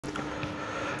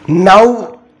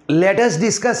Now let us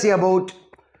discuss about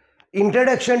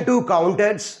introduction to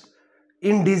counters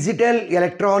in digital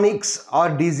electronics or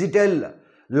digital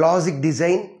logic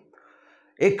design.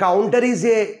 A counter is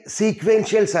a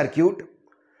sequential circuit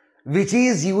which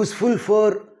is useful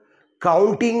for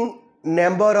counting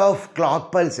number of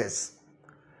clock pulses.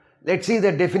 Let's see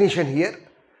the definition here.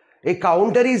 A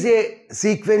counter is a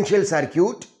sequential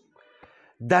circuit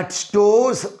that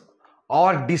stores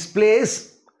or displays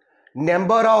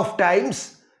number of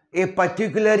times a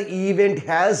particular event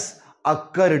has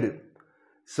occurred.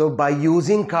 So by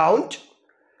using count,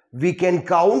 we can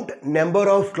count number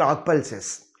of clock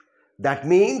pulses. That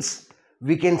means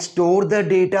we can store the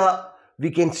data,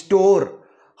 we can store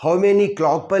how many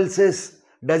clock pulses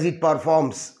does it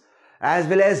performs, as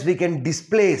well as we can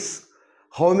displace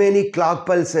how many clock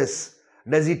pulses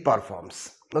does it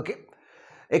performs. Okay.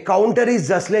 A counter is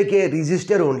just like a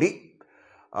resistor only.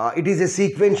 It is a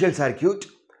sequential circuit.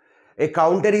 A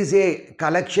counter is a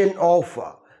collection of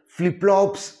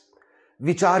flip-flops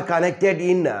which are connected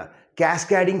in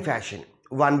cascading fashion,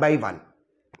 one by one.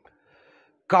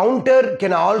 Counter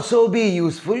can also be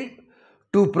useful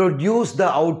to produce the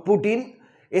output in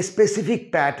a specific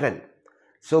pattern.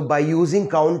 So by using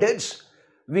counters,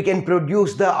 we can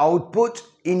produce the output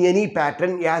in any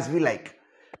pattern as we like.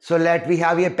 So let we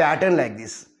have a pattern like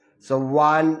this. So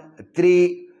 1,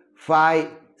 3, 5,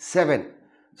 7.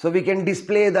 So we can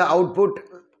display the output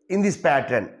in this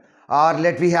pattern, or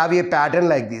let we have a pattern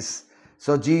like this.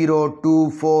 So 0,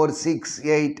 2, 4, 6,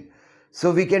 8.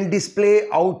 So we can display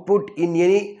output in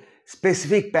any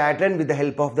specific pattern with the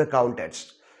help of the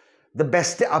counters. The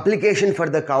best application for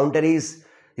the counter is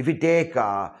if we take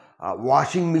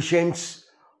washing machines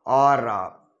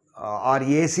or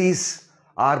ACs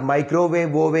or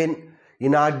microwave oven,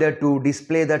 in order to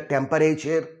display the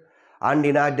temperature and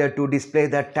in order to display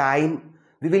the time,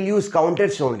 we will use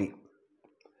counters only.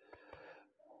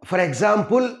 For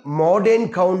example,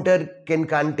 modern counter can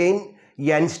contain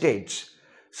n states.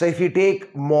 So if you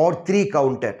take mod 3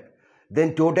 counter,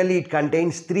 then totally it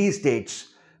contains 3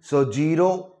 states. So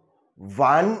 0,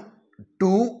 1,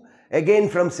 2, again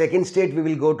from second state we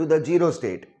will go to the 0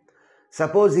 state.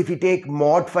 Suppose if you take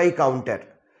mod 5 counter,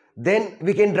 then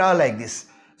we can draw like this.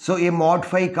 So a mod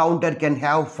 5 counter can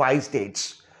have 5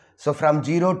 states. So from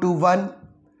 0 to 1,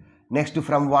 next to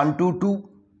from 1 to 2,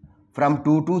 from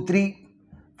 2 to 3,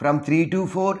 from 3 to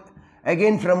 4,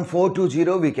 again from 4 to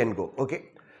 0 we can go. Okay.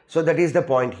 So that is the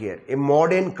point here. A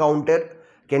modern counter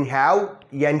can have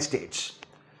n states.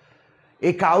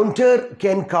 A counter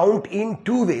can count in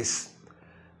 2 ways.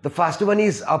 The first one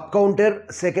is up counter,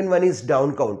 second one is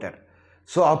down counter.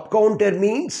 So up counter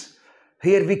means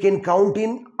here we can count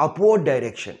in upward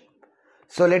direction.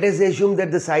 So let us assume that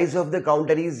the size of the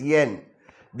counter is n.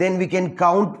 Then we can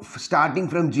count starting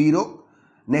from 0,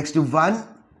 next to 1,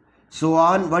 so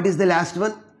on. What is the last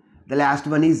one? The last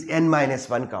one is n minus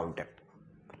 1 counter.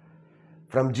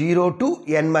 From 0 to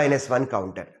n minus 1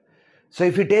 counter. So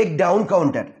if we take down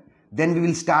counter, then we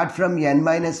will start from n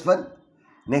minus 1,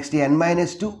 next to n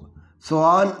minus 2, so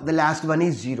on. The last one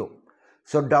is 0.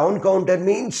 So down counter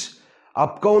means,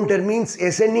 up counter means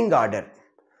ascending order,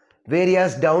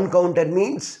 whereas down counter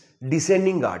means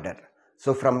descending order.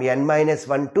 So from n minus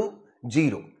 1 to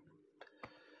 0.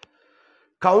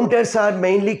 Counters are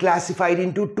mainly classified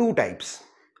into 2 types.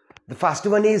 The first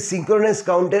one is synchronous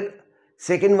counter,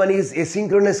 second one is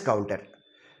asynchronous counter.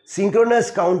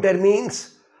 Synchronous counter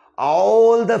means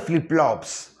all the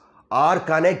flip-flops are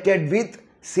connected with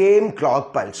same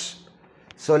clock pulse.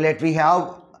 So let we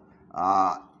have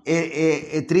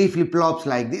 3 flip-flops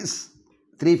like this,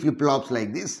 3 flip-flops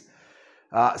like this.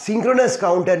 Synchronous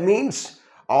counter means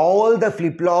all the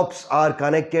flip-flops are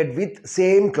connected with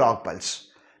same clock pulse.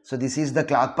 So this is the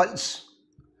clock pulse.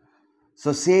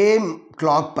 So same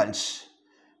clock pulse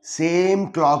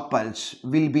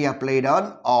will be applied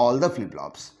on all the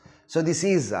flip-flops. So this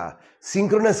is a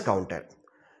synchronous counter.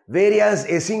 Whereas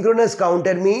asynchronous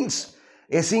counter means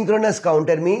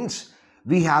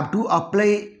we have to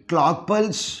apply clock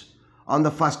pulse on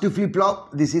the first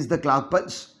flip-flop. This is the clock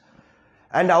pulse,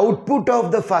 and output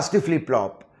of the first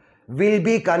flip-flop will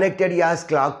be connected as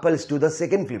clock pulse to the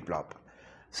second flip-flop.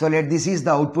 So this is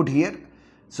the output here.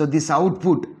 So this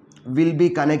output will be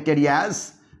connected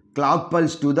as clock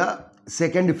pulse to the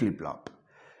second flip-flop.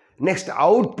 Next,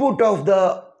 output of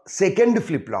the second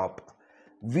flip-flop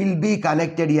will be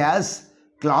connected as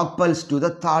clock pulse to the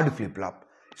third flip-flop.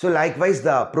 So likewise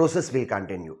the process will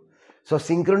continue. So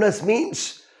synchronous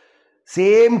means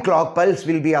same clock pulse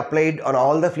will be applied on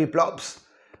all the flip-flops,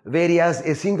 whereas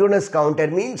asynchronous counter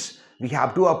means we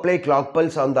have to apply clock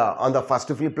pulse on the first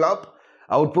flip-flop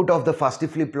Output of the first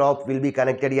flip-flop will be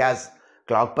connected as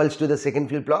clock pulse to the second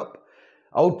flip-flop.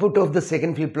 Output of the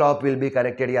second flip-flop will be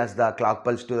connected as the clock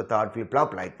pulse to the third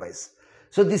flip-flop likewise.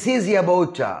 So this is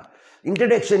about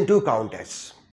introduction to counters.